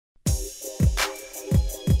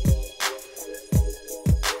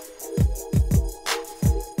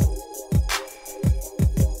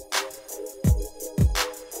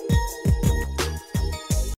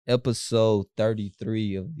episode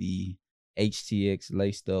 33 of the HTX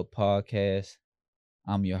Laced Up podcast.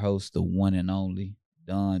 I'm your host, the one and only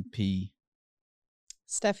Don P.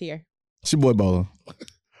 Steph here. It's your boy Bolo.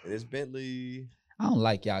 It is Bentley. I don't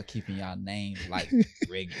like y'all keeping y'all names like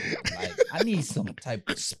regular. Like I need some type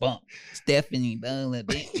of spunk. Stephanie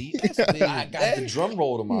Bentley. I got the drum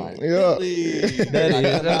roll to mine. Yeah. Bentley.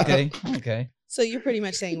 That is okay. So you're pretty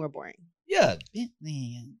much saying we're boring. Yeah,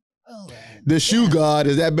 Bentley. The shoe god,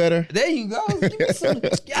 is that better? There you go. Give me some,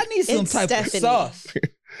 I need some It's type Stephanie. of sauce.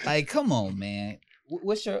 Like, come on, man.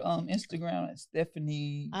 What's your Instagram?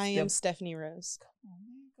 Stephanie. I am Stephanie Rose.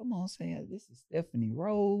 Come on, say it. This is Stephanie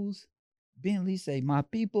Rose. Bentley say my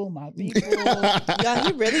people, my people. Y'all,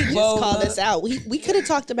 he really just Well, called us out. We could have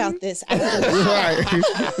talked about this after. Right.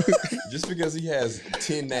 Just because he has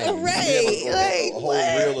 10 names. Right, We have a whole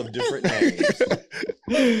what? reel of different names.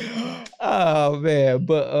 Oh man,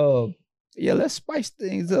 but yeah, let's spice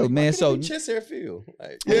things up, man. So chest hair feel.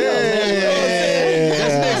 Like, Yeah.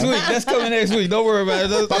 that's next week. That's coming next week. Don't worry about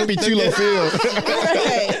it. Bobby Chulo Field.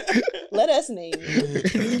 Right. Let us name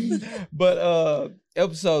it. But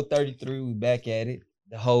episode 33, we back at it.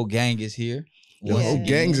 The whole gang is here. The Yeah. whole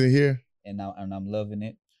gang's in here. and I'm loving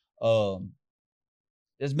it.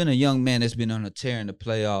 There's been a young man that's been on a tear in the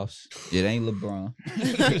playoffs. It ain't LeBron.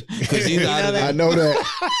 'Cause he's out of I there. know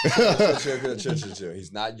that. chill.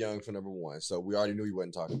 He's not young for number one, so we already knew he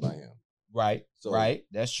wasn't talking about him. Right, So, right.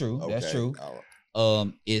 That's true. That's okay, true. all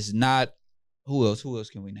right. It's not. Who else? Who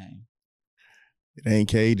else can we name? It ain't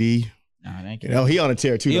KD. Nah, it ain't. You know, he on a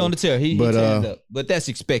tear too. He though. on the tear. He But, teared up. But that's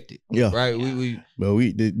expected. Yeah. Right. We But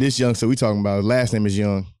this youngster we talking about, his last name is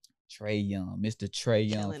Young. Trey Young, Mr. Trey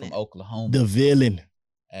Young Killing from it. Oklahoma. The villain.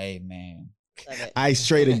 Hey man. Love it. Ice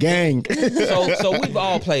Trader Gang. So we've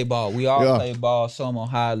all played ball. We all Yeah. play ball. Some on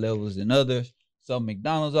higher levels than others. Some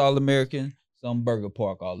McDonald's All American. Some Burger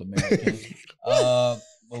Park All American. But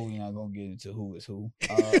we're not gonna get into who is who.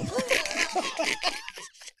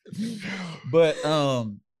 But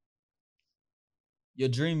your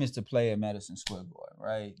dream is to play at Madison Square Garden,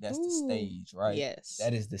 right? That's the Ooh, stage, right? Yes.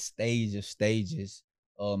 That is the stage of stages.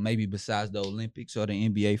 Maybe besides the Olympics or the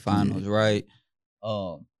NBA Finals, right?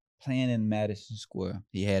 Playing in Madison Square,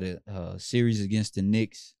 he had a series against the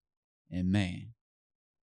Knicks, and man,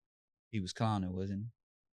 he was clowning, wasn't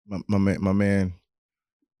my man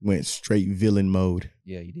went straight villain mode.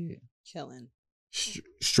 he? Yeah, he did. Killing.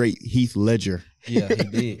 Straight Heath Ledger. Yeah, he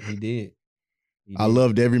did. He did. He I did.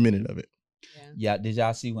 loved every minute of it. Yeah. Yeah, did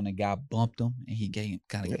y'all see when the guy bumped him and he gave him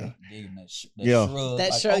Yeah. gave him that shrug? Yeah.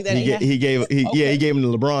 That shrug that He, Yeah. he gave Okay. he gave him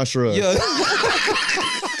the LeBron shrug. Yeah.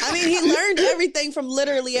 I mean, he learned everything from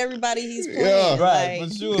literally everybody he's playing. Yeah. Right, Like,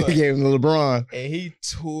 for sure. He gave him the LeBron. And he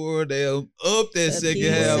tore them up that the second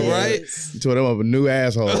pieces. half, right? He tore him up a new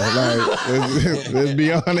asshole. Like, let's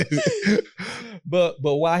be honest. But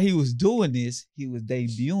while he was doing this, he was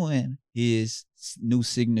debuting his new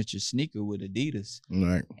signature sneaker with Adidas.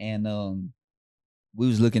 Right. And we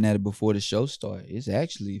was looking at it before the show started. It's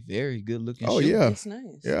actually very good looking. Oh shoe. yeah. It's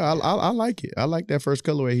nice. Yeah, I like it. I like that first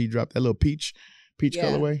colorway he dropped, that little peach Yeah.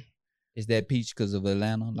 colorway. Is that peach because of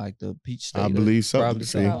Atlanta, like the peach state? I believe so. Probably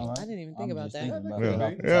See. I didn't even think about that. About Yeah. that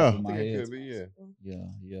off the Yeah. top of I my think it head. could be, yeah.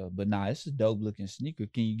 Yeah. But nah, it's a dope looking sneaker.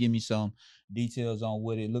 Can you give me some details on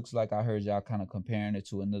what it looks like? I heard y'all kind of comparing it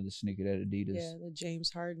to another sneaker that Adidas. Yeah, the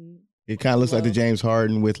James Harden. It kind of looks like the Well- James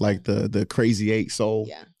Harden with like the Crazy 8 sole.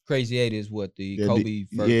 Yeah. Crazy 8 is what the Yeah, Kobe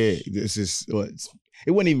first. Yeah, this is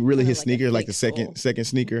it wasn't even really Kinda his like a sneaker, like the fake sole. second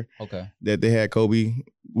sneaker Okay. that they had Kobe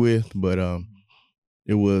with, but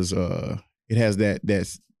it was it has that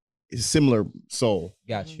similar sole.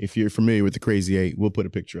 Got you. If you're familiar with the Crazy 8, we'll put a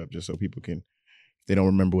picture up just so people can, if they don't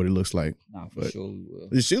remember what it looks like. Nah, for But- sure we will.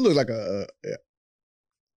 The shoe looks like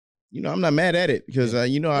I'm not mad at it because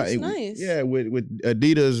It's nice. Yeah, with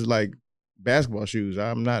Adidas like basketball shoes,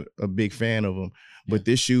 I'm not a big fan of them, but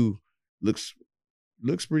this shoe looks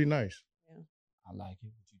pretty nice. I like it.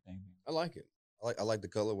 What you think? I like it. I like the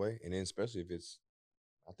colorway, and then especially if it's,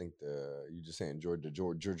 I think you just saying Georgia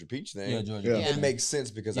Peach thing. Yeah, Georgia. Yeah. Peach. It makes sense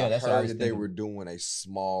because Yeah, I that's what I heard was that they thinking. were doing a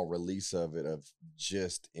small release of it of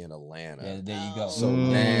just in Atlanta. Yeah, there you go. So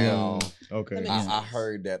Mm. now Okay. That makes I sense.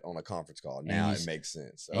 heard that on a conference call. And Now you it s- makes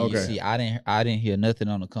sense. So, And you Okay. see, I didn't hear nothing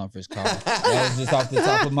on the conference call. That was just off the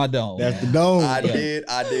top of my dome. That's the man. dome. I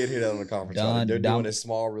Yeah. did hear that on the conference call. Done, They're done. doing a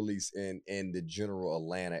small release in the general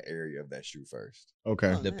Atlanta area of that shoe first.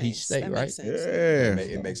 Okay. Oh, The Peach nice. State, That right? makes sense. Yeah.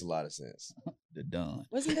 It makes a lot of sense. The done.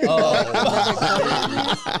 Wasn't there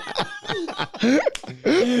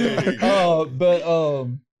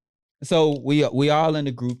So we all in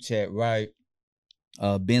the group chat, right?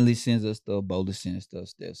 Bentley sends us stuff, Boulder sends stuff,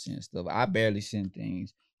 Steph sends stuff. I barely send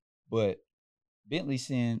things. But Bentley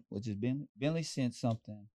sent, which is Bentley sent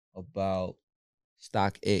something about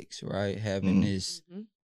StockX, right? Having Mhm. this Mhm.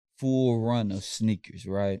 full run of sneakers,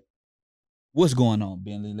 right? What's going on,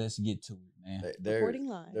 Bentley? Let's get to it, man. They're Reporting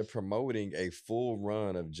live. they're promoting a full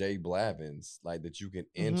run of Jay Blavins, like that you can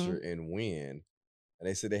enter and win. And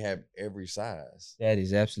they said they have every size. That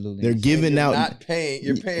is absolutely They're insane. giving You're out not paying.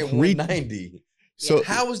 You're paying re- $190. so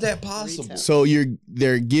How is that possible? Retail. so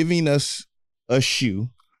they're giving us a shoe.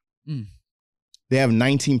 Mm. They have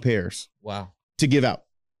 19 pairs Wow. to give out.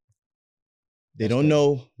 They That's don't crazy.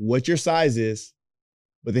 know what your size is,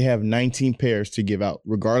 but they have 19 pairs to give out,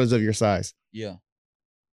 regardless of your size. Yeah.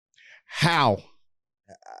 How?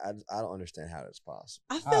 I don't understand how that's possible.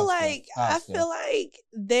 I How feel so? like How I so? feel like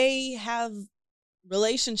they have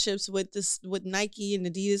relationships with Nike and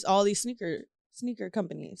Adidas, all these sneaker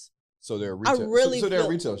companies. So they're a I retail. really so they're a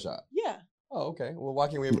feel- retail shop. Yeah. Oh, okay. Well, why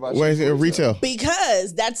can't we everybody? Where is it? Retail.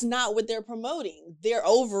 Because that's not what they're promoting. Their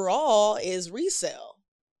overall is resale.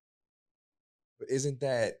 But isn't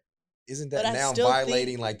that But I now still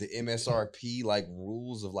violating think- like the MSRP like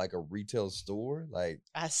rules of like a retail store? Like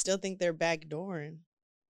I still think they're backdooring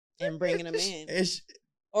and bringing them in. it's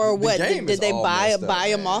Or the what? game Did is they all buy messed up,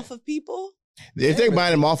 them man. off of people? If they're Yeah,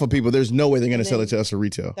 buying them off of people, there's no way they're going to And sell it then- to us for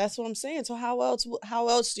retail. That's what I'm saying. So how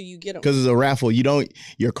else do you get them? Because it's a raffle.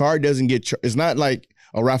 Your card doesn't get, it's not like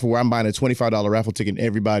a raffle where I'm buying a $25 raffle ticket and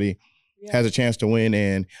everybody has a chance to win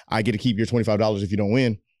and I get to keep your $25 if you don't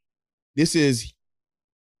win. This is,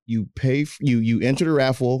 you pay, you enter the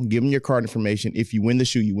raffle, give them your card information. If you win the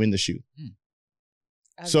shoe, you win the shoe.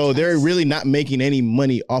 So they're really not making any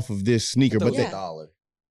money off of this sneaker. but But Yeah. $1.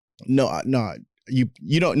 no,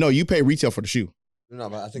 you don't know. You pay retail for the shoe. No,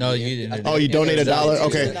 but I think No, the- you didn't. I think Oh, you the donate MSRP $1? is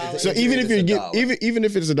Okay. $1. So it's even if you a get dollar. even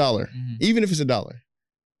if it's $1, Mhm. even if it's $1,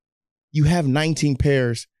 you have 19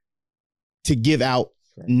 pairs to give out,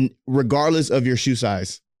 regardless of your shoe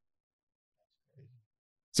size.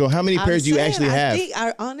 So how many pairs do you actually have?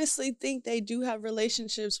 I honestly think they do have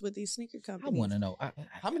relationships with these sneaker I companies want to know.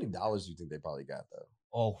 How many dollars do you think they probably got though?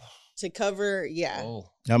 Oh. to cover. Yeah, Oh.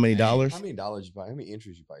 How many Man. dollars? How many dollars you probably? How many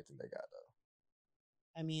entries you probably think they got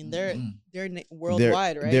though? I mean they're Mhm.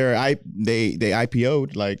 worldwide, right? They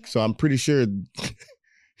IPO'd, like, so I'm pretty sure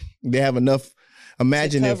they have enough.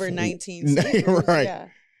 Imagine to cover if 19 sneakers. right. Yeah.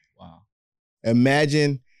 Wow.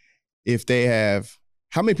 Imagine if they have.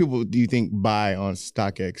 How many people do you think buy on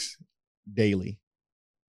StockX daily?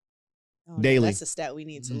 Oh, no, Daily. that's a stat we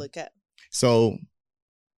need to Mhm. look at. So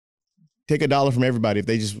take $1 from everybody. If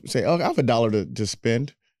they just say, "Oh, I have $1 to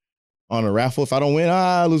spend on a raffle. If I don't win,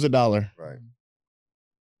 I lose $1." Right.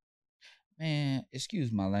 Man,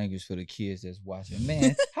 excuse my language for the kids that's watching.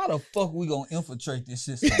 Man, how the fuck we gonna infiltrate this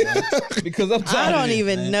system? Man? Because I'm I tired of don't this,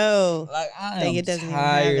 even man. know. Like I Think am it doesn't even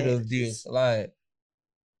have tired it. of this. Like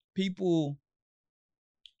people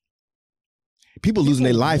People losing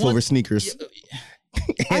their People life want- over sneakers.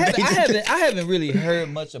 I haven't really heard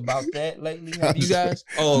much about that lately. Have you guys?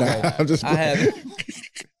 Oh, okay. Nah, I'm just I haven't.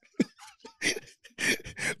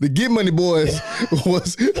 The Get Money Boys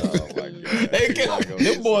was. Oh my god. They You're not gonna them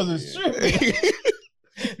get boys are something. stripping.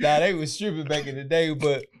 Nah, they was stripping back in the day,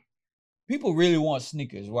 but people really want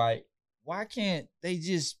sneakers, right? Why can't they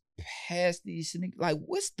just pass these sneakers? Like,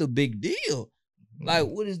 what's the big deal? Like,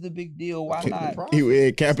 what is the big deal? Why not?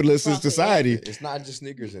 Capitalist Profit, society. It's not just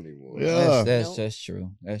sneakers anymore. Yeah. That's Nope.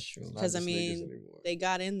 true. That's true. It's not 'Cause, I just sneakers mean, anymore. They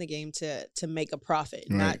got in the game to make a profit,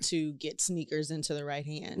 Right. not to get sneakers into the right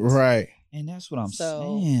hands. Right. And that's what I'm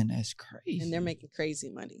So- saying. That's crazy. And they're making crazy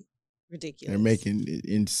money. Ridiculous. They're making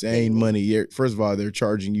insane Daily. money. First of all, they're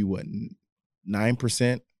charging you what,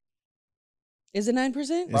 9%? Is it 9%?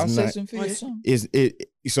 It's not- processing fee or something. Is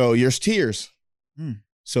it? So there's tiers. Hmm.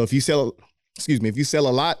 So if you sell, if you sell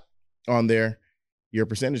a lot on there, your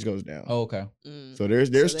percentage goes down. Oh, okay. Mm. So there's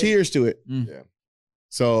So they- tiers to it. Mm. Yeah.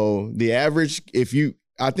 So the average,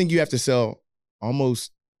 I think you have to sell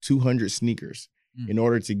almost 200 sneakers Mm. in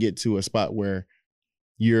order to get to a spot where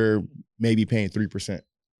you're maybe paying 3%.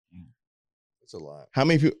 It's a lot. How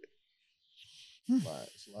many people? It's a lot.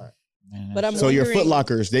 It's a lot. Man, But that's- I'm So your wondering- Foot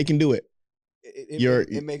Lockers, they can do it.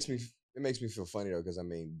 It makes me feel funny though, because I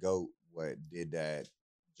mean, GOAT did that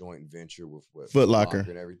joint venture with Foot Locker.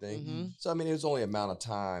 and everything. Mhm. So I mean, it's only amount of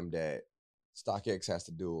time that StockX has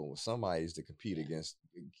to do it with somebody is to compete against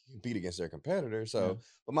their competitor. So, Yeah.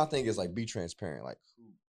 but my thing is like, be transparent. Like,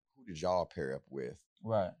 who did y'all pair up with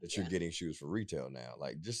right. that you're getting shoes for retail now?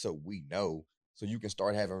 Like, just so we know, so you can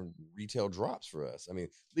start having retail drops for us. I mean,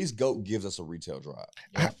 at least GOAT gives us a retail drop.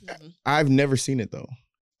 Yeah. Mhm. I've never seen it though.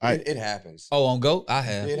 It happens. Oh, on Go, I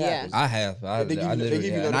have. It Yeah. happens. I have. I They give you- they literally give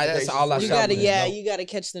you have. And that's notifications all I for You shop gotta, with is yeah, Go. you gotta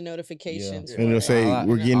catch the notifications. Yeah. for And it'll it. say,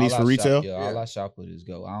 we're getting these for retail? Yeah, all Yeah. I shop with is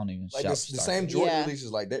Go. I don't even Like shop. the same Jordan Yeah.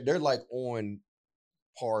 releases, like they're like on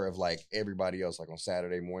par of like everybody else, like on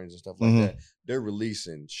Saturday mornings and stuff like Mhm. that. They're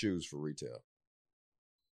releasing shoes for retail.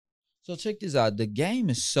 So check this out. The game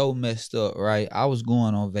is so messed up, right? I was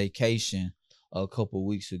going on vacation a couple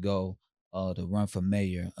weeks ago to run for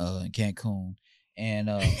mayor in Cancun. And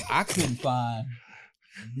I couldn't find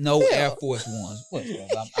no Air Force Ones.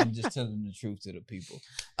 Whatever. I'm just telling the truth to the people.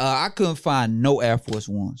 I couldn't find no Air Force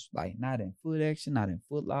Ones. Like not in Foot Action, not in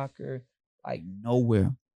Foot Locker, like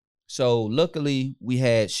nowhere. So luckily we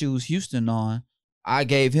had Shoes Houston on. I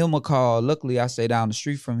gave him a call. Luckily I stayed down the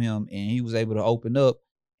street from him and he was able to open up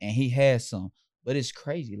and he had some. But it's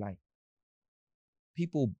crazy. Like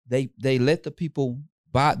people, they let the people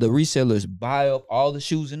buy, the resellers buy up all the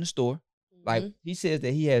shoes in the store. Like Mhm. he says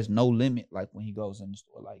that he has no limit. Like when he goes in the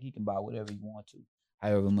store, like he can buy whatever he want to,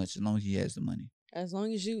 however much, as long as he has the money. As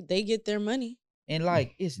long as they get their money. And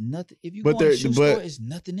like it's nothing. If you But go in the there- shoe but- store, it's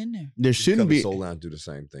nothing in there. There shouldn't be. Soul Lounge do the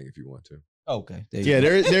same thing if you want to. Okay. Yeah,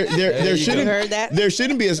 there you You shouldn't heard that? there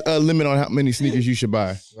shouldn't be a limit on how many sneakers you should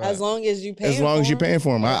buy. As long as you pay. As long as you're paying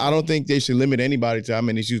for them, I don't think they should limit anybody to how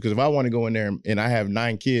many shoes. Because if I want to go in there and I have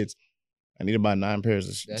 9 kids, I need to buy 9 pairs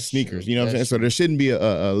of That's sneakers. true. You know what I'm saying? That's So there shouldn't be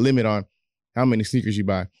a limit on how many sneakers you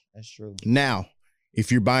buy. That's true. Now,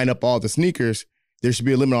 if you're buying up all the sneakers, there should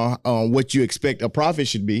be a limit on what you expect a profit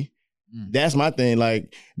should be. Mm. That's my thing.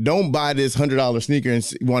 Like, don't buy this $100 sneaker and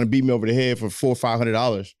want to beat me over the head for $400 or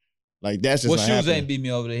 $500. Like, that's just Well, not shoes happening. ain't beat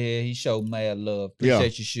me over the head. He showed mad love. Yeah.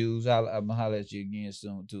 Appreciate your shoes. I'm gonna holler at you again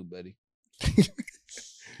soon too, buddy.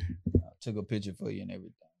 Took a picture for you and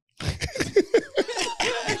everything.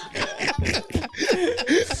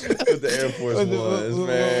 With the Air Force Ones,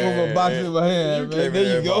 man. With my box in my hand, man. came in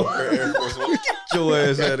There you go. Air Force One. Get your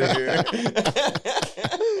ass out of here.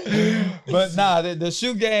 But nah, the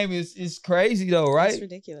shoe game is crazy though, right? It's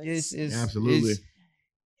ridiculous. Absolutely.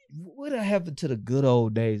 What happened to the good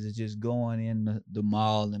old days of just going in the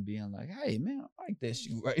mall and being like, "Hey, man, I like that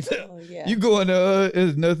shoe right there." Oh, yeah. You go in there,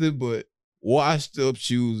 it's nothing but washed up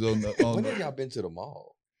shoes on the. On When the have y'all been to the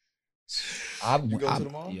mall? I, You go to the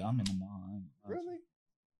mall? Yeah, I'm in the mall. Really?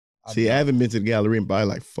 See, I haven't been to the gallery in probably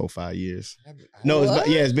like 4 or 5 years. Haven't- I No,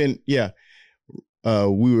 haven't- it's been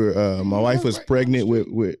we were my wife was Right down the pregnant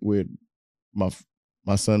street. with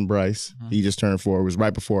my son Bryce. Uh-huh. He just turned 4. It was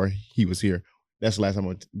right before he was here. That's the last time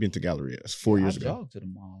I've been to Galleria. It's 4 years I ago. jogged to the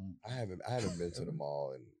mall. I haven't been to the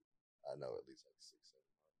mall in I know at least like 6,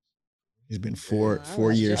 7 It's been Yeah, I 4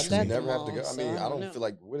 was years just for I at me. the never have to go. mall, I so mean, I I don't don't know. feel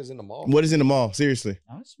like what is in the mall. What is in the mall? Seriously,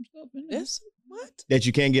 There's some stuff in there. This what? that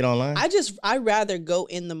you can't get online? I'd rather go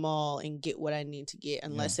in the mall and get what I need to get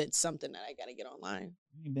unless it's something that I gotta get online.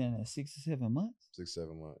 You been at 6 or 7 months? 6,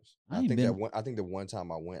 7 months. I I ain't think been- that one. I think the one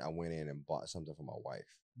time I went in and bought something for my wife,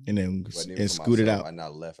 and then but and scooted out. and I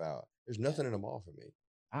left out. There's nothing in the mall for me.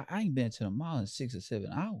 I ain't been to the mall in 6 or 7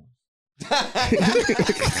 hours.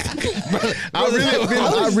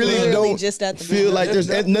 I really literally don't just at the feel mall. like there's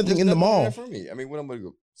nothing in the mall. there for me. I mean, what I'm gonna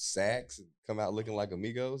go Saks and come out looking like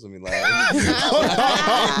amigos? I mean, like,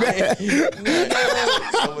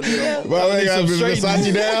 Well, they got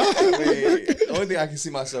Versace down. I mean, the only thing I can see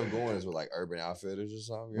myself going is with like Urban Outfitters or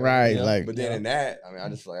something. You know? Right, Yeah. like But then in that, I mean, I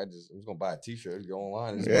just feel like I'm just gonna buy a T-shirt, go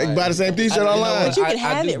online, and just yeah, you buy the same T-shirt I- you know online. But you I- can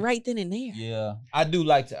I have do. it right then and there. Yeah, I do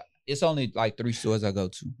like to. It's only like 3 stores I go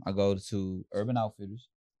to. I go to Urban Outfitters.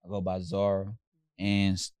 I go by Zara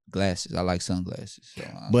and glasses. I like sunglasses. So,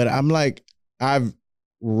 But I'm like, I've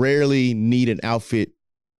rarely need an outfit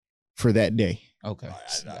for that day. okay.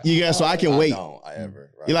 You got so I can wait. Don't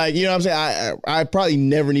ever. Right? You like, you know what I'm saying? I probably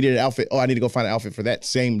never needed an outfit. Oh, I need to go find an outfit for that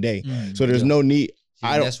same day. Mm, So there's yeah. no need. See,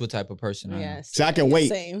 I don't- that's what type of person I am. Yes. See, I can wait.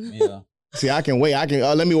 Same. Yeah. See, I can wait. I can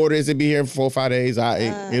let me order this. It'll be here in 4 or 5 days.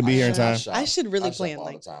 It'll be here in time. I should really I shop plan all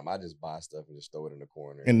like the time. I just buy stuff and just throw it in the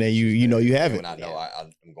corner. And then it's you just know there. you have And it. when I know Yeah.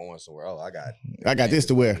 I'm going somewhere. Oh, I got this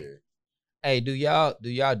to wear. here. Hey, do y'all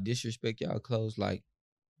disrespect y'all clothes? Like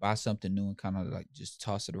buy something new and kind of like just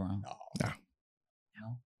toss it around? No.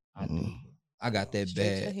 No, I do. Mm. I got that straight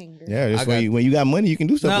to the bad. hanger. Yeah, that's I when got- when you got money, you can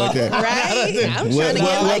do stuff No. like that. Right? I'm What, trying to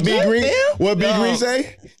get like B you, Green? Phil. What B No. Green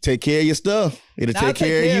say? Take care of your stuff. It'll Nah, take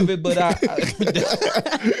care of you. it, but I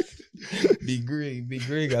Be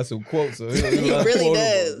Green got some quotes. So He really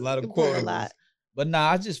does. A lot of He pull a quotes. lot. But nah,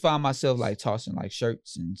 I just find myself like tossing like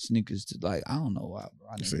shirts and sneakers to like I don't know why, bro.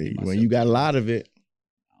 I didn't See, get when myself you got a to- lot of it,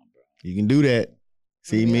 you can do that.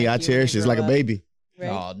 See Be me, like I you when cherish you it. It's like a grow up. baby. Right?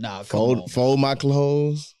 No, nah, come on. Fold my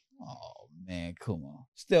clothes, Oh man, come on,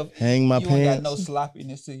 Steph. hang my you ain't got pants. no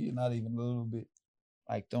sloppiness to you, not even a little bit.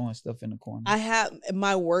 Like throwing stuff in the corner. I have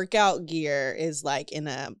my workout gear is like in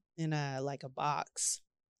a like a box.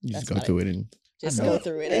 You just That's go about through it. it and Just I know. go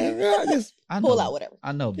through it and Yeah, just- I pull know. out whatever.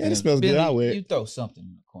 I know. Yeah, it Ben. smells good. Billy, I wear it. You throw something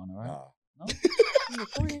in the corner, right? Nah. No? In the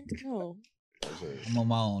corner? No. I'm on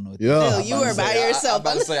my own with Yeah. that. Bill, I'm you about were to say, by I'm yourself.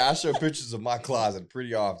 about to say I show pictures of my closet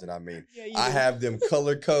pretty often. I mean, Yeah, you I do. have them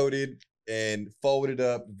color coded and folded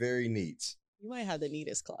up, very neat, You might have the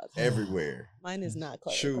neatest closet. everywhere. Mine is not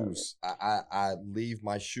color Shoes, I leave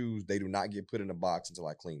my shoes. They do not get put in a box until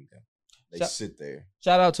I clean them. They So- sit there.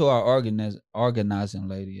 Shout out to our organizing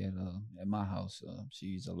lady at my house.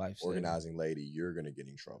 She's a lifesaver. Organizing lady, you're gonna get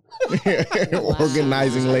in trouble. coded.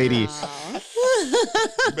 Organizing lady. Wow.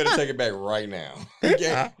 You better take it back right now. Okay?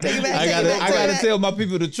 Take it back, I take gotta, it back, I take it gotta back. tell my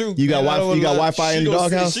people the truth. You got man. I don't you got wanna- Wi-Fi in the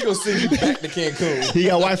doghouse. She gonna send you back to Cancun. He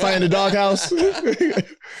got Wi-Fi in the doghouse.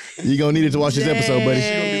 You gonna need it to watch this episode, buddy. She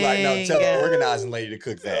gonna be like, no, tell the Dang. organizing lady to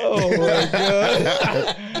cook that. Oh my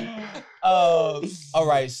god. All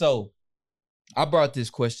right, so I brought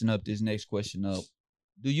this next question up.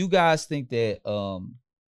 Do you guys think that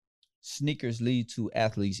sneakers lead to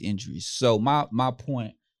athletes' injuries? So my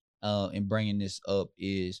point in bringing this up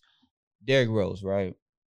is Derrick Rose, right?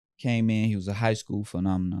 Came in, he was a high school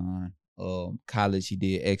phenomenon. College, he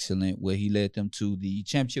did excellent, where he led them to the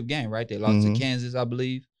championship game, right? They lost Mhm. to Kansas, I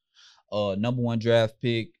believe. Number 1 draft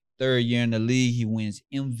pick, 3rd year in the league, he wins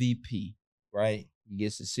MVP, right? He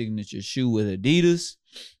gets a signature shoe with Adidas.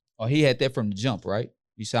 Oh, he had that from the jump, right?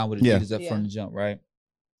 He signed with Yeah. Adidas up from the jump, right?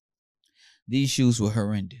 These shoes were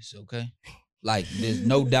horrendous, okay? Like, there's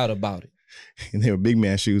no doubt about it. And they were big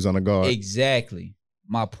man shoes on the guard. Exactly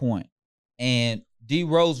my point. And D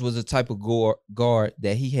Rose was a type of guard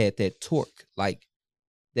that he had that torque, like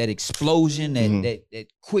that explosion, Mhm. that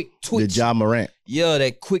quick The twitch. Ja Morant. Yeah,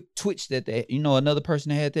 that quick twitch that another person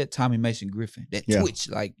that had that, Tommy Mason Griffin. That Yeah. twitch,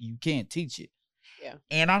 like you can't teach it. Yeah.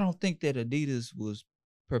 And I don't think that Adidas was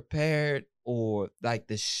prepared, or like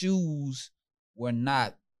the shoes were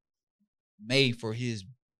not made for his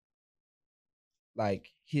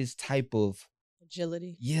type of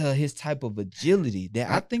Agility. his type of agility. That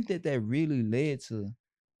I think that really led to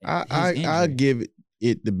I injury. give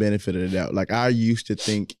it the benefit of the doubt. Like I used to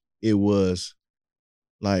think it was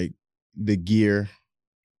like the gear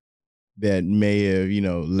that may have,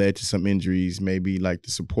 led to some injuries. Maybe like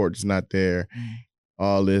the support's not there, Mhm.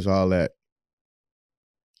 all this, all that.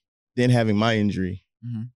 Then having my injury,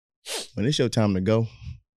 Mhm. when it's your time to go,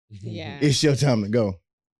 Yeah. it's your time to go.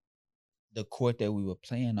 The court that we were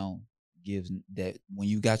playing on gives that when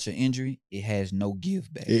you got your injury, it has no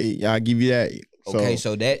give back. I'll give you that. Okay,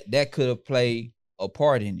 so that could have played a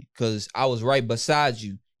part in it, because I was right beside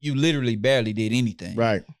you. You literally barely did anything.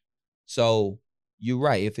 Right. So you're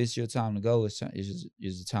right. If it's your time to go, it's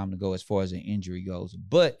the time to go as far as an injury goes.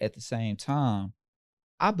 But at the same time,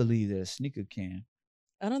 I believe that a sneaker can.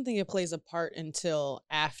 I don't think it plays a part until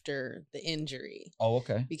after the injury. Oh,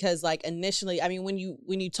 okay. Because like initially, I mean, when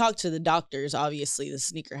you talk to the doctors, obviously the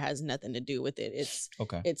sneaker has nothing to do with it.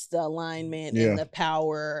 Okay. It's the alignment Yeah. and the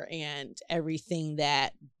power and everything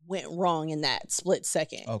that went wrong in that split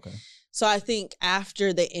second. Okay. So I think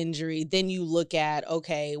after the injury, then you look at,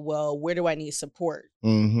 okay, well, where do I need support?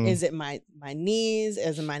 Mhm. Is it my knees?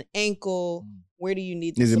 Is it my ankle? Mm. Where do you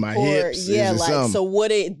need the Is it support? my hips? Yeah, Is it like something? so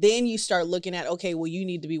then you start looking at, okay, well, you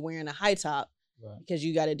need to be wearing a high top Right. because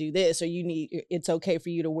you got to do this, or it's okay for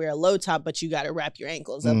you to wear a low top, but you got to wrap your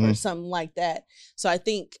ankles up or Mhm. something like that. So I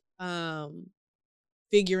think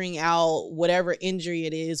figuring out whatever injury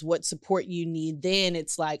it is, what support you need, then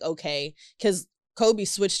it's like, okay, because Kobe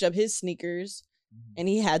switched up his sneakers and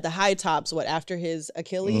he had the high tops, after his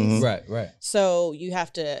Achilles? Mhm. Right. So you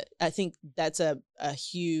have to, I think that's a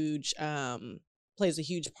huge, plays a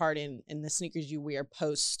huge part in the sneakers you wear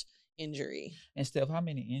post injury. And Steph, how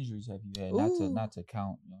many injuries have you had? Ooh. Not to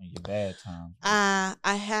count your bad times. I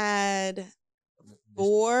had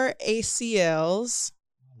 4 ACLs.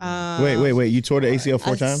 Wait. You tore the ACL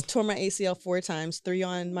 4 I times? tore my ACL 4 times, 3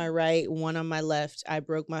 on my right, 1 on my left. I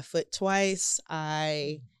broke my foot twice.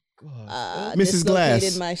 I God. Mrs. Glass.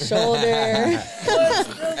 dislocated my shoulder.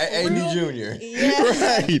 Andy Jr. Yeah.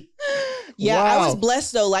 Right. Yeah, I was Wow.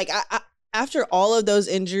 blessed though. Like I after all of those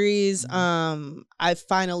injuries, I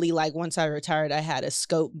finally, like, once I retired, I had a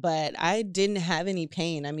scope, but I didn't have any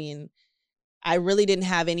pain. I mean, I really didn't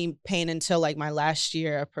have any pain until like my last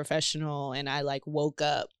year of professional, and I like woke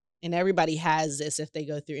up, and everybody has this if they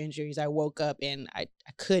go through injuries. I woke up and I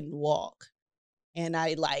couldn't walk, and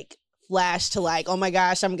I like flash to like, oh my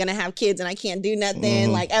gosh, I'm gonna have kids and I can't do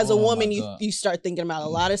nothing. Like as a Oh my woman, God. you start thinking about a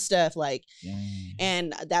lot of stuff. Like, Dang.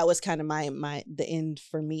 and that was kind of the end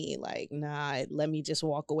for me. Like, nah, let me just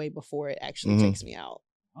walk away before it actually Mhm. takes me out.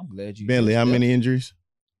 I'm glad you. Bentley, how many injuries?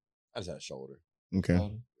 I just had a shoulder. Okay.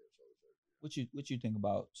 What you think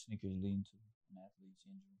about sneakers leading to an athlete's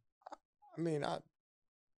injury? I mean, I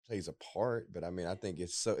plays a part, but I mean, I think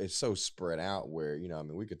it's so spread out where, you know, I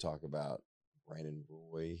mean, we could talk about Brandon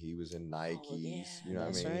Roy. He was in Nikes. You know what I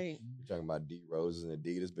that's mean? right. We're talking about D Rose and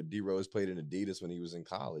Adidas, but D Rose played in Adidas when he was in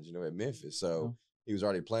college, you know, at Memphis. So he was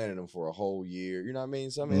already playing in them for a whole year. You know what I mean?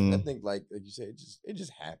 So I mean, I think like you said, it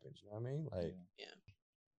just happens. You know what I mean? Like,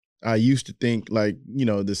 I used to think like, you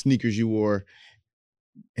know, the sneakers you wore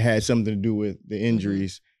had something to do with the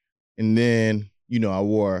injuries. And then, you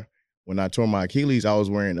know, when I tore my Achilles, I was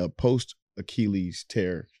wearing a post Achilles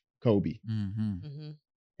tear Kobe.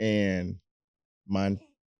 And mine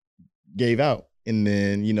gave out. And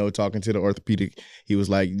then, you know, talking to the orthopedic, he was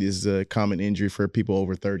like, this is a common injury for people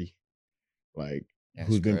over 30. Like,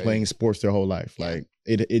 who's been playing sports their whole life. Yeah. Like,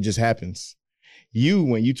 it just happens.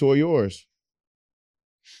 When you tore yours.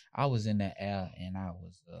 I was in the air and I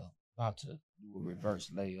was about to do a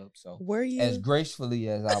reverse layup. So Were you? as gracefully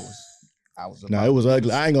as I was. No, it was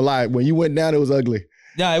ugly. I ain't gonna lie. When you went down, it was ugly.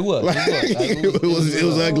 Yeah, it was. It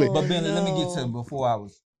was ugly. But Bentley, let me get to no. before I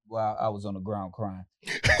was on the ground crying.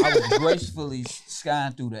 I was gracefully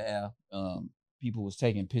skying through the air. People was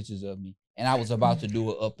taking pictures of me, and I was about to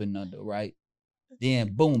do it up and under, right?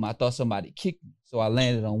 Then boom, I thought somebody kicked me, so I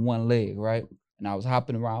landed on one leg, right? And I was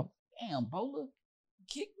hopping around. Damn, Bola, you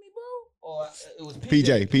kicked me, bro? Or it was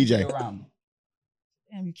PJ. around me.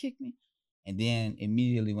 Damn, you kicked me. And then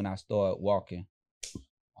immediately when I started walking,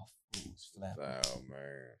 my foot was flapping. oh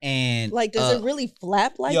man. And Like, does it really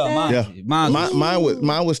flap like yeah, that?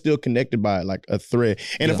 Mine was still connected by like a thread.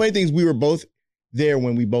 And the funny thing is, we were both there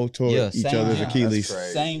when we both tore each same other's gym. Achilles. That's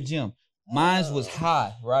crazy. Same gym. Mine's was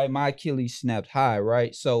high, right? My Achilles snapped high,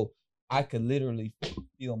 right? So I could literally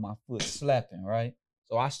feel my foot slapping, right?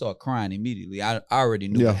 So I start crying immediately. I already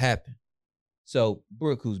knew what happened. So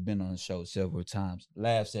Brooke, who's been on the show several times,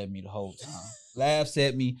 laughs at me the whole time. Laughs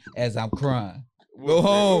at me as I'm crying. Go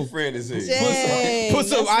home. What friend is he? Dang, Put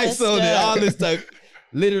some that's ice on messed it, up. all this stuff.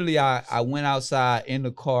 Literally, I went outside in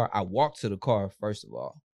the car. I walked to the car, first of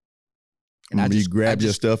all. And you grabbed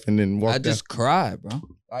your stuff and then walked I just cried, bro.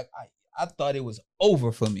 Like I thought it was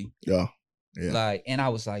over for me. Yeah. Yeah. Like, and I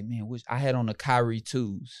was like, man, I had on the Kyrie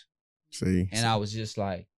 2s. See. And I was just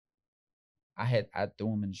like, I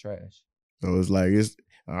threw them in the trash. So it's like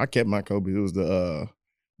I kept my Kobe. It was the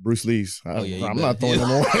Bruce Lee's. I'm not throwing them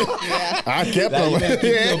away. Yeah. I kept Now you them. better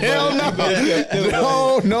keep them, Hell buddy. You better keep them,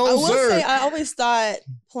 no. No, I will sir. say, I always thought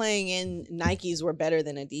playing in Nikes were better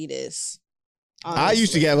than Adidas. I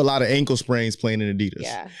used to honestly. have a lot of ankle sprains playing in Adidas.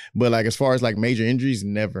 Yeah. But like as far as like major injuries,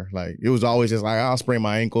 never. Like it was always just like I'll sprain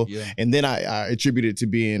my ankle. Yeah. And then I attribute it to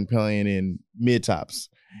playing in mid tops.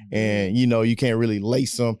 Mm-hmm. And you know, you can't really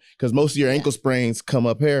lace them because most of your ankle sprains come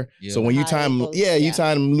up here. Yeah. So when you High tie them, ankles, you yeah.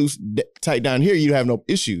 tie them loose, tight down here, you have no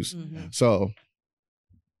issues. Mhm. So,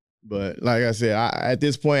 but like I said, at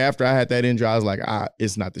this point, after I had that injury, I was like,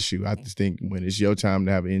 it's not the shoe. I just think when it's your time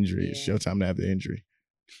to have an injury, it's Yeah. your time to have the injury.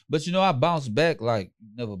 But you know, I bounced back like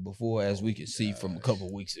never before, as we could see from a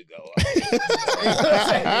couple weeks ago.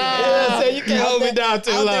 Yeah, you can't hold me down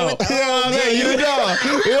too Out there long. with the You know what I'm saying? You the dog.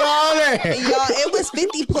 You know what I'm And saying? y'all, it was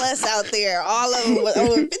 50 plus out there. All of them was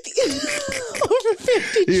over 50. over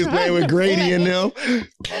 50. He was playing with Grady and them.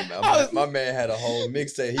 My man had a whole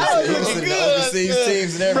mixtape. He I was was looking in the good. overseas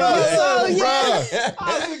teams and Bro, everything. Oh, yeah.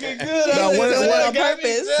 I was looking good. Now, on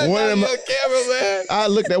purpose. One of them- cameraman. I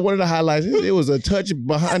looked at one of the highlights. It was a touch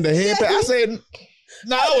behind the head. I said,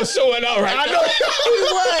 No, I was showing out right I now. know. He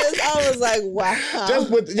was. I was like, wow. Just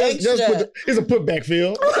put it's a putback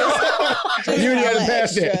field. You already had to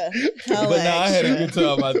pass that. But no, I had a good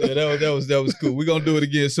time out there. That was cool. We're gonna do it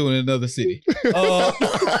again soon in another city.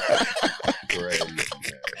 Great.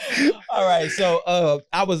 All right, so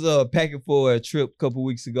I was packing for a trip a couple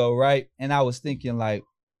weeks ago, right? And I was thinking like,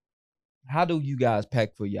 how do you guys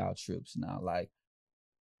pack for y'all trips now? Like,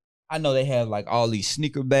 I know they have like all these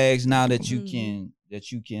sneaker bags now that you can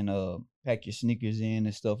pack your sneakers in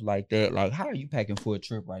and stuff like that. Like, how are you packing for a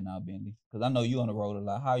trip right now, Bentley? Because I know you on the road a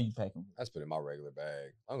lot. How are you packing? I just put it in my regular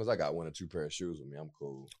bag. As long as I got 1 or 2 pair of shoes with me, I'm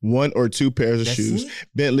cool. 1 or 2 pairs of That's shoes. it?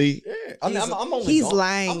 Bentley. Yeah, I'm only he's gone,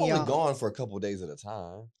 lying, I'm only y'all. gone for a couple days at a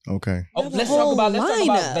time. Okay. Oh, You have a let's whole talk about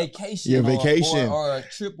lineup. vacation. Yeah, or- vacation. or a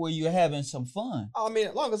trip where you're having some fun. I mean,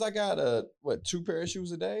 as long as I got 2 pair of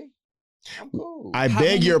shoes a day, I'm cool. I How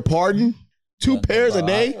beg many- your pardon. 2 pairs a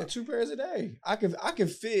day? Yeah, 2 pairs a day. I can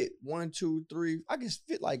fit 1, 2, 3. I can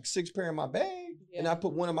fit like 6 pair in my bag, and I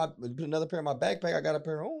put put another pair in my backpack. I got a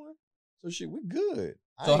pair on, so shit, we good.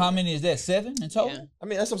 So how many is that? 7 in total? Yeah. I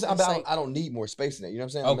mean, that's what I'm saying. I don't need more space than that. You know what I'm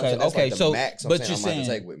saying? Okay, That's okay. Like the So, max but you're I'm about to saying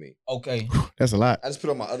take with me. okay. That's a lot. I just put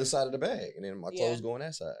it on my other side of the bag, and then my Yeah. clothes go on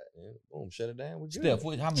that side. And boom, shut it down. We're good. Steph, how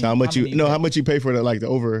many? So how much many how much you pay for the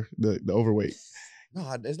overweight?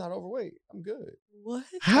 No, it's not overweight. I'm good. What?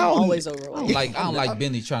 How- I'm always I overweight. don't like I don't like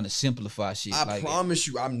Bentley trying to simplify shit. I like, promise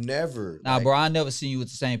you, I'm never. Nah, like, bro, I never seen you with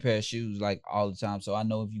the same pair of shoes like all the time. So I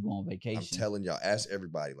know if you go on vacation. I'm telling y'all, ask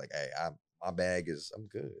everybody. Like, hey, my bag is. I'm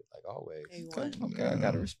good. Like always. Okay, I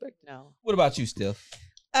gotta respect it. No. What about you, Steph?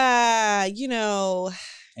 You know,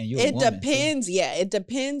 And you a it woman, too. depends. Yeah, it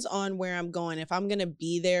depends on where I'm going. If I'm gonna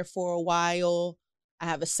be there for a while, I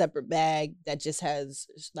have a separate bag that just has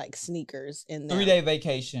like sneakers in there. 3-day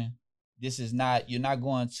vacation. This is not, you're not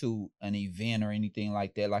going to an event or anything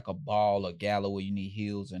like that, like a ball or gala where you need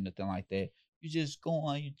heels or nothing like that. You just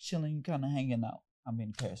going, you're chilling, you kind of hanging out. I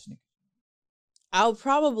mean, pair of sneakers. I'll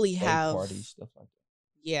probably Birthday have parties, stuff like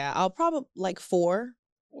that. Yeah, I'll probably like 4.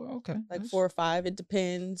 Well, okay. Like that's- 4 or 5. It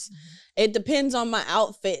depends. It depends on my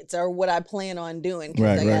outfits or what I plan on doing. 'Cause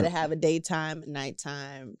Right, I gotta right. have a daytime,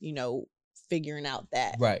 nighttime, figuring out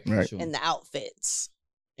that. Right, Right. Sure. And the outfits.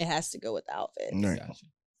 It has to go with the outfits. Right. Gotcha.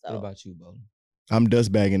 So. What about you, Bo? I'm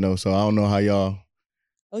dust bagging though, so I don't know how y'all.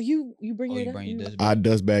 Oh, you bring Oh, it you up? bring your dust I bag?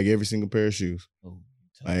 dust bag every single pair of shoes. Oh,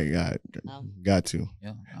 tough. I Oh. got to.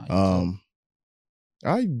 Yeah.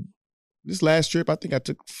 Nah, you tough. This last trip I think I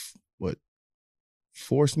took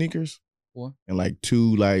 4 sneakers 4? and like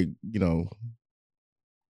 2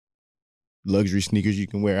 luxury sneakers you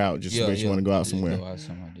can wear out just in case you want to go out Just somewhere. go out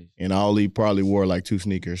somewhere. And I only probably wore like 2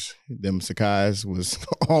 sneakers. Them Sakai's was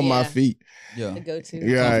on my Yeah. feet. Yeah. The go-to.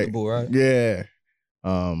 Yeah. Comfortable, right? Yeah.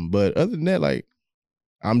 But other than that, like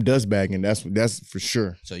I'm dust bagging. That's for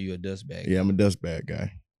sure. So you a dust bag. Yeah, I'm a dust bag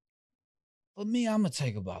guy. For me, I'm gonna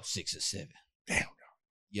take about 6 or 7. Damn.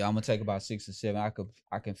 Yeah, I'm gonna take about 6 or 7.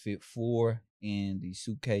 I can fit 4 in the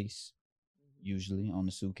suitcase, usually on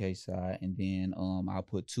the suitcase side, and then I'll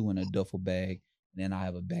put 2 in a duffel bag, and then I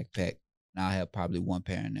have a backpack. And I have probably 1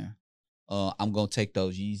 pair in there. I'm gonna take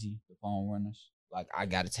those Yeezy, the foam runners. Like I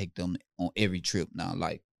gotta take them on every trip now.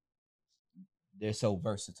 Like they're so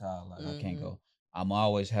versatile. Like I can't go. I'm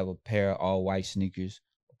always have a pair of all white sneakers,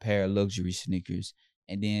 a pair of luxury sneakers,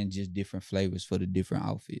 and then just different flavors for the different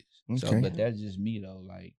outfits. So, Okay. but that's just me though.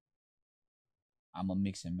 Like I'm a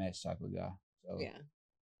mix and match type of guy. So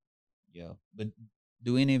yeah. But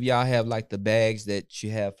do any of y'all have like the bags that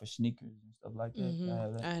you have for sneakers and stuff like that? Y'all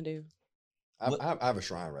have that? I do. I have a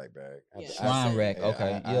shrine rack bag. I have Yeah. the- Shrine rack, yeah,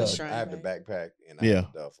 okay, I yeah. have the backpack and I Yeah.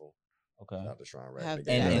 have the duffel. Okay. Not the shrine rack. Have They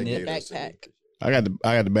the gave- And they the gave those to me. backpack. I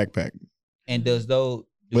got the backpack. And does those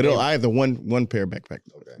do But they, I have the one pair backpack.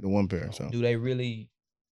 Okay. The 1 pair. So do they really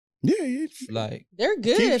yeah, it's like They're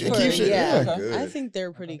good keeps- it for keeps it- yeah. yeah. Good. I think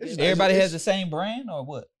they're pretty It's good. nice. everybody it's- has the same brand or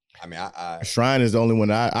what? I mean, I Shrine is the only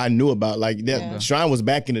one I knew about. Like that Yeah. Shrine was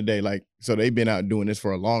back in the day. Like so they've been out doing this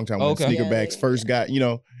for a long time. When Okay. sneaker Yeah, bags they- first got,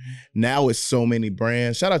 now it's so many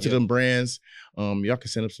brands. Shout out to Yeah. them brands. Y'all can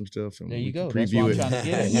send up some stuff and There we you can go. That's what preview I'm it. trying to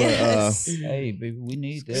get at. Yes. Hey, baby, we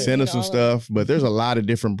need that. Send us some all of stuff. But there's a lot of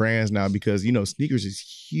different brands now because sneakers is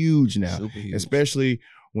huge now. Super huge. Especially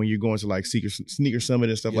when you're going to like sneaker summit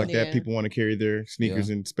and stuff Yeah. like that. Yeah. People want to carry their sneakers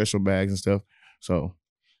in special bags and stuff. So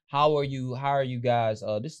How are you guys?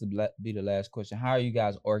 This will be the last question. How are you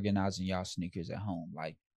guys organizing y'all sneakers at home?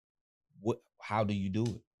 Like, how do you do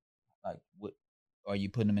it? Like, what are you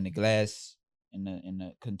putting them in the glass in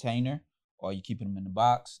the container, or are you keeping them in the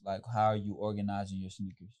box? Like, how are you organizing your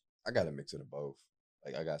sneakers? I got a mix of the both.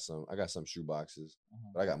 Like I got some shoe boxes,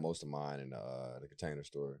 but I got most of mine in the container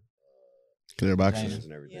store. clear boxes. Containers.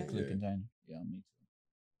 And everything. Yeah. Clear Yeah. container. Yeah, me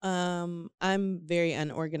too. I'm very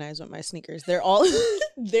unorganized with my sneakers. They're all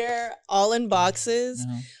they're all in boxes.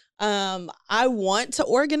 I want to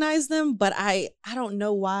organize them, but I don't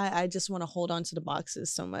know why. I just want to hold on to the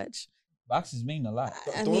boxes so much. Boxes mean a lot.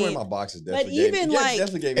 I Throwing away mean, my boxes but definitely even, like-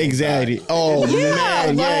 definitely gave me Anxiety. anxiety. Oh,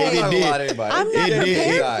 Yeah, man. Yeah, like- it I'm not did. gonna lie to anybody. I'm not It did. prepared.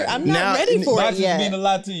 Anxiety. I'm Now- not ready for it Boxes yet. mean a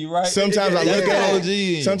lot to you, right? Sometimes I look Yeah. at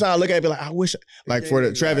it. Sometimes I look at it and be like, I wish, like for the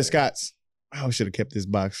Yeah. Travis Scotts, I should have kept this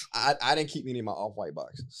box. I didn't keep any of my off-white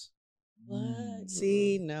boxes. What?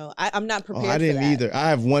 See, no, I'm not Oh, prepared. I didn't for that. either. I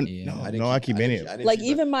have one. Yeah. No, I didn't I keep any of it. I didn't Like, keep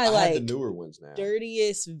even my, I have like, the newer ones now.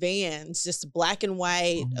 Dirtiest Vans, just black and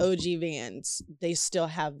white Mhm. OG Vans. They still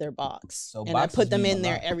have their box, So and I boxes put them mean a in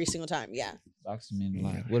there lot. every single time. Yeah. Boxes mean a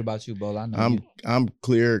lot. What about you, Bo? I know I'm you.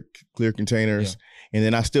 clear containers, And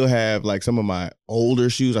then I still have like some of my older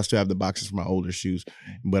shoes. I still have the boxes for my older shoes,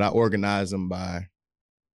 but I organize them by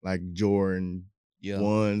like Jordan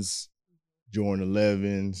 1s, Jordan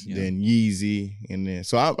 11s, then Yeezy, and then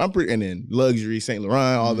so I'm pretty, and then luxury, Saint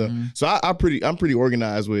Laurent, all the. So I'm pretty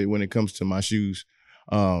organized with when it comes to my shoes,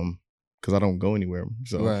 because I don't go anywhere.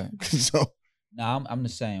 So so. No, I'm the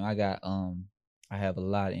same. I got I have a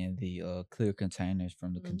lot in the clear containers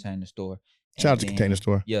from the Container Store. Shout out to Container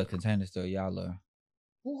Store. Yeah, Container Store. Y'all are.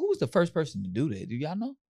 Who was the first person to do that? Do y'all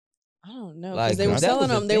know? I don't know, Like, because they were that selling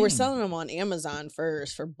was a them. They were thing. selling them on Amazon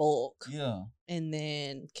first for bulk, Yeah. and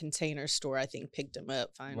then Container Store I think picked them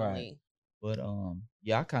up finally. But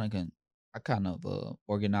yeah, I kind of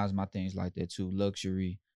organize my things like that too.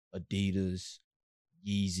 Luxury, Adidas,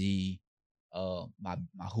 Yeezy, my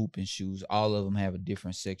hooping shoes. All of them have a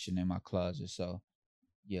different section in my closet. So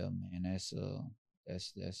yeah, man, that's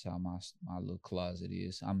how my little closet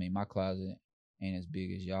is. I mean, my closet ain't as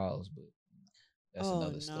big as y'all's, but that's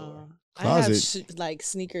another story. I have like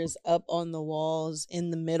sneakers up on the walls in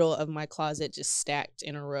the middle of my closet, just stacked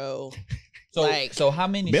in a row. So how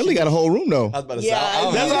many? Bentley got a whole room though. I was about to say, that's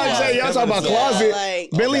what I'm saying. Y'all talking about closet.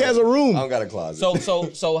 Like, Bentley has a room. I don't got a closet.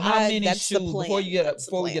 So how many that's the shoes? plan.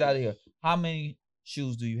 Before we get out of here, how many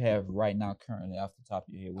shoes do you have right now currently off the top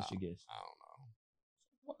of your head? What's your guess? I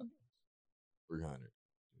don't know. 300.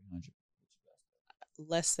 300.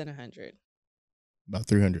 less than 100. About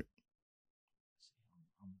 300.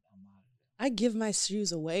 I give my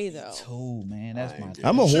shoes away though. Too, man. That's my.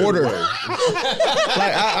 I'm a hoarder.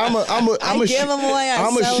 Like I'm a give them away.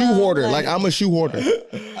 I'm a shoe hoarder. Like I'm a shoe hoarder.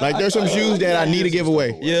 Like there's some shoes that I need to give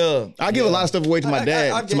away. Yeah, I give a lot of stuff away to my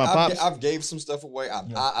dad, to my pops. I've gave some stuff away. I've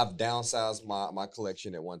downsized my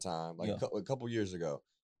collection at one time. Like a couple years ago,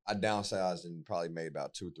 I downsized and probably made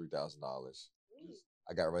about $2,000-3,000.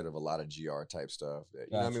 I got rid of a lot of GR type stuff. That,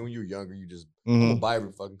 you know what I mean? When you're younger, you just I'm gonna buy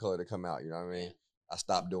every fucking color to come out. You know what I mean? I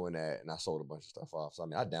stopped doing that and I sold a bunch of stuff off. So I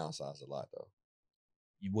mean, I downsized a lot though.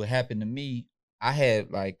 What happened to me? I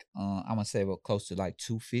had like I'm gonna say about close to like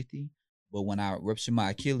 250. But when I ruptured my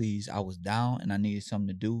Achilles, I was down and I needed something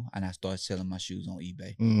to do, and I started selling my shoes on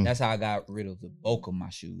eBay. That's how I got rid of the bulk of my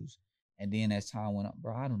shoes. And then as time went up,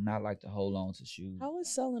 bro, I do not like to hold on to shoes. How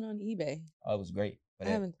was selling on eBay? Oh, it was great. But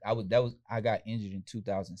I got injured in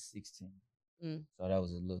 2016. So that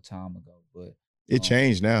was a little time ago. But it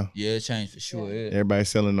changed now. Yeah, it changed for sure. Yeah. Everybody's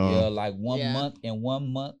selling on. Yeah, like 1 month. In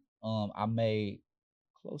 1 month, I made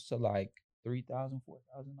close to like $3,000, $4,000.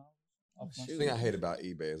 The thing I hate about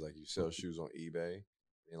eBay is like you sell shoes on eBay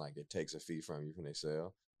and like it takes a fee from you when they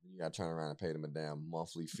sell. You gotta turn around and pay them a damn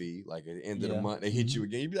monthly fee. Like at the end of the month, they hit you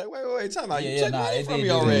again. You be like, wait, time out. You took money from me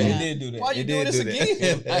already. It did do that. Why you doing this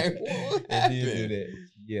again? Like, what happened? It did do that.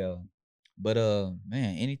 Yeah. But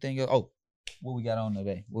man, anything else? Oh, what we got on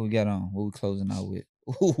today? What we got on? What we closing out with?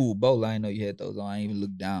 Ooh, Bola, I didn't know you had those on. I ain't even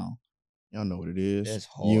looked down. Y'all know what it is. That's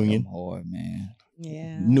hard. Union. I'm hard, man.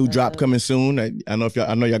 Yeah. New drop coming soon. I know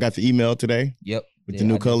y'all got the email today. Yep. With the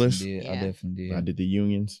new colors. I definitely did. I did the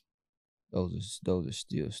unions. Those are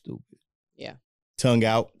still stupid. Yeah. Tongue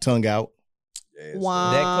out. Yeah,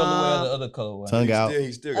 wow. That colorway or the other colorway? Tongue out.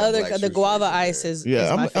 He still got black the shoe guava strings in ice there. is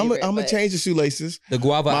Yeah, my favorite, I'm gonna change the shoelaces. The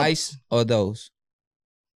guava ice or those?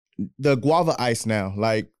 The guava ice now.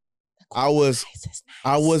 Like I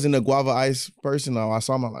wasn't a guava ice person. I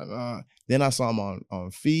saw them like, then I saw them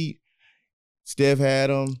on feet. Steph had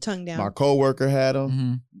them. Tongue down. My coworker had them.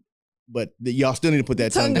 Mm-hmm. But y'all still need to put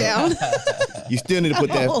that tongue down. You still need to put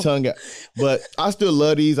that tongue out. But I still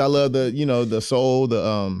love these. I love the sole,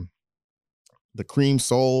 the cream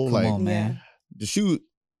sole. Come like on, man. the shoe,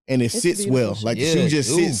 and it sits well. shoe. Like the shoe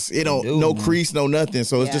just sits. It don't no man. crease, no nothing.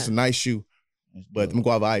 So it's Yeah. just a nice shoe. But them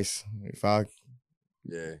guava ice.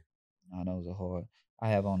 Yeah. No, those are hard. I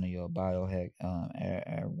have on the Biohack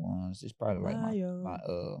Air ones. It's probably like my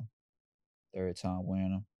third time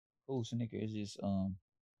wearing them. Cool sneaker. It's just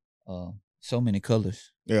so many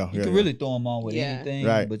colors. Yeah, You can really throw them on with Yeah. anything,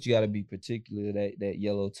 Right. but you got to be particular. That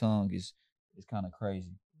yellow tongue is kind of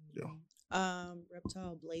crazy.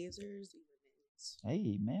 Reptile Blazers.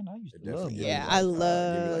 Hey man, I used It to love definitely them. Yeah, gives I give me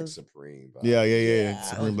love- like Supreme. Vibe. Yeah.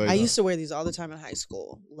 Supreme I Blazer. used to wear these all the time in high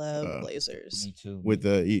school. Love Blazers. Me too. With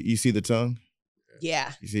the you see the tongue.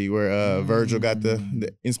 Yeah. You see where Virgil got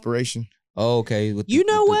the inspiration. Oh, okay. With You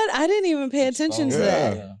the- know with what? I didn't even pay attention to Yeah.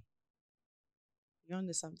 that. Yeah. You're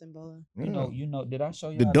onto something, Bola. You know. Did I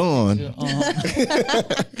show you The Dawn.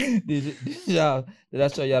 Did I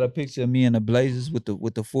show y'all the picture of me in the Blazers with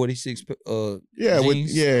the 46? Yeah,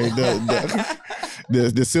 jeans?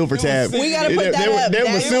 the silver tab. We gotta put that up. They were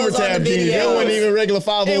That silver was on tab the jeans. They video. weren't even regular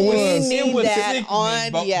 501s. need It was that sick,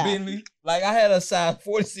 on- man, yeah. Bentley. Like I had a size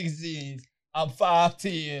 46 jeans, I'm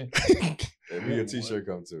 5'10". If your t-shirt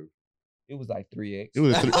come too. It was like 3X. It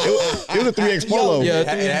was a 3X polo. Yeah,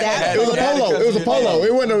 It was a polo. It was a polo.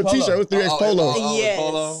 It wasn't a t-shirt. It was 3X polo. Yes.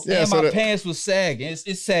 Polo. Yeah, And so my the- pants was sagging.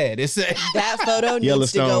 It's sad. It's sad. That photo needs to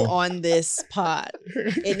Yellowstone. go on this pod.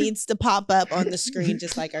 It needs to pop up on the screen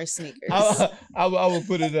just like our sneakers. I will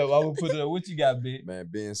put it up. I will put it up. What you got, big? Man,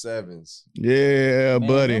 Ben Sevens. Yeah, Man,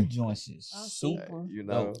 buddy. them joints is I'll see. super. You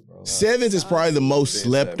know. dope, bro. Sevens is probably the most Ben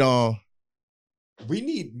slept Sevens. on. We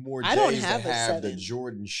need more I don't J's have to a have the 7.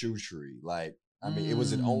 Jordan shoe tree. Like, I mean,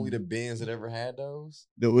 was it only the Benz that ever had those?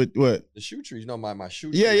 What? The shoe trees, you know, my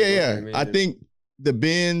shoe Yeah, tree. yeah, yeah. I think the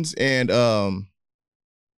Benz and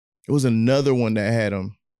it was another one that had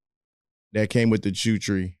them that came with the shoe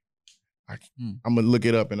tree. I'm gonna look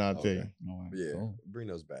it up and I'll tell you. All right, Yeah, cool. bring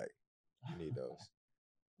those back. You need those.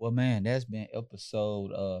 Well, man, that's been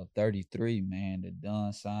episode 33, man. The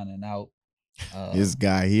Done signing out. This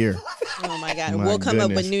guy here. Oh my God. My We'll come up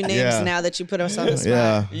with goodness. new names Yeah. now that you put us on the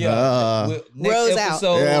spot. Yeah. next Rose out.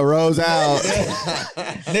 episode, Yeah, Rose out.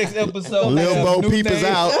 next episode, we Lil have Bo new Peep is names.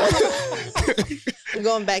 out. We're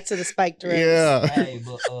going back to the spiked rose. Yeah. Hey,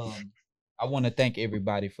 but I want to thank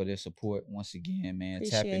everybody for their support once again, man.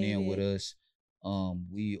 Tapping Appreciate in with it. us.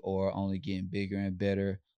 We are only getting bigger and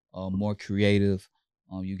better, more creative.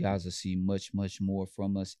 You guys will see much, much more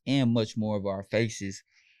from us and much more of our faces.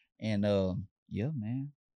 And yeah, man.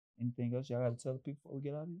 Anything else y'all got to tell the people before we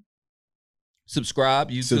get out of here?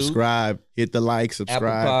 Subscribe, YouTube, Subscribe, hit the like, Apple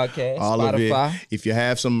subscribe. Podcast, all of it. Spotify. If you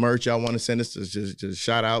have some merch y'all want to send us, just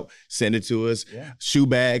shout out, send it to us. Yeah. Shoe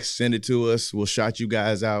bags, send it to us. We'll shout you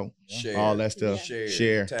guys out. Share. All that stuff. Yeah.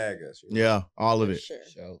 Share. Tag us. you know. Yeah, all of For it. sure.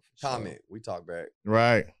 For Comment. We talk back.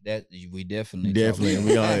 Right. That we definitely Definitely. talking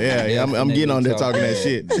We back. on, yeah, I'm getting on there talking that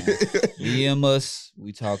shit. man. DM us,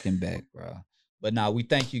 we talking back, bro. But now we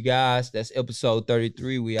thank you guys. That's episode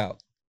 33. We out.